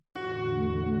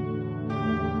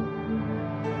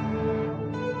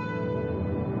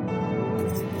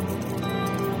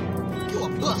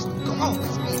Stay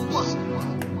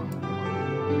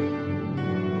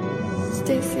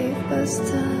safe, bus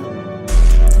stop.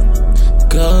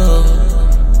 Go,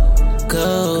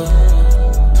 go,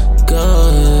 go,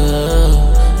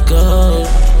 go,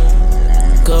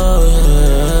 go,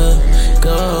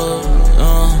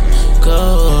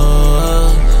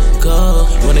 go.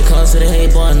 When it comes to the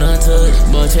hate, boy, none to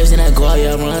it. Boy, chasing that guap,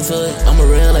 yeah, run to it. I'm a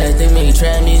real ass thing, make you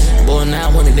trap me. Boy,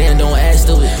 now when it damn don't act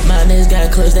stupid. My niggas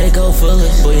got clips, they go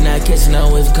foolish. Boy, you not catching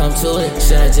up if you come to it.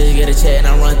 Should I just get a check and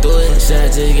I run through it? Should I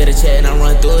just get a check and I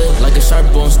run through it? Like a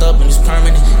sharp bone stop and it's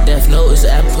permanent. Death note is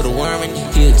the apple, put a worm in it.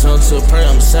 He a drunk to a perk,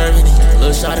 I'm serving it.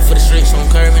 Little shorty for the streets, so I'm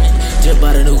curving it. Just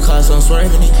bought a new car, so I'm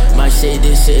swerving it. My shit,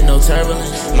 this shit, no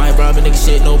turbulence. My rob a nigga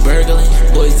shit, no burgling.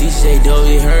 Boys, DJ, though,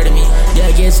 you heard of me.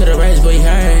 Yeah, I get to the rest, boy, you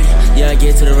heard. Yeah, I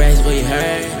get to the rest, boy, you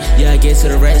heard. Yeah, I get to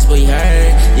the rest, boy, you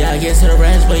heard. Yeah, I get to the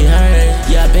rest, boy, you heard.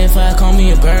 Yeah, I been fire, call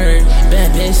me a bird.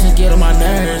 Bad bitches get on my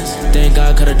nerves. Thank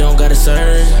God, cause I don't gotta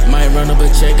serve. Might run up a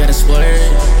check, gotta splurge.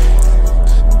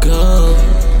 Go,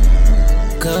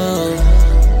 go,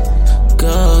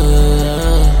 go,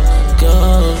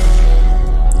 go,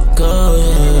 go,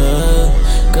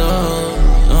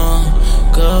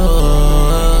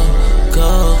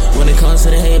 go. When it comes to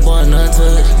the hate, boy, none to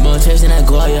it. Boy, chasing that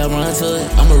guap, yeah, run to it.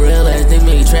 I'm a real ass thing,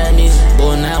 make you trap me.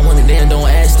 Boy, now when it damn don't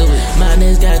act stupid. My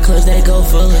niggas got clips, they go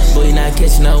foolish. Boy, you not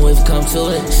catching up if you come to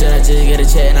it. Should I just get a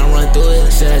check and I run through it?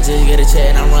 Should I just get a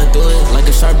check and I run through it? Like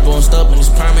a sharp bone stop and it's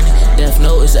permanent. Death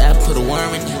note is the apple, put a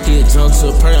worm in it. He a drunk to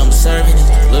a perk, I'm serving it.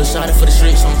 Little shorty for the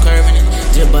streets, so I'm curving it.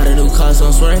 Just bought a new car, so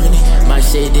I'm swerving it. My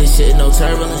shit, this shit, no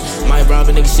turbulence. My rob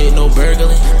a nigga shit, no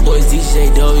burgling. Boys,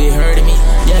 DJ, though, you heard of me.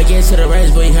 Yeah, I get to the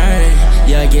rest, boy, you heard.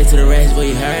 Yeah, I get to the rest, boy,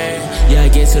 you heard. Yeah, I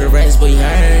get to the rest, boy, you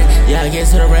heard. Yeah, I get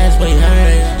to the rest, boy, you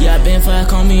heard. Yeah, I been fire,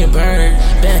 call me a bird.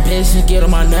 Bad bitches get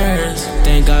on my nerves.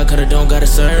 Thank God, cause I don't gotta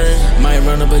serve. Might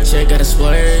run up a check, gotta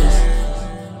splurge.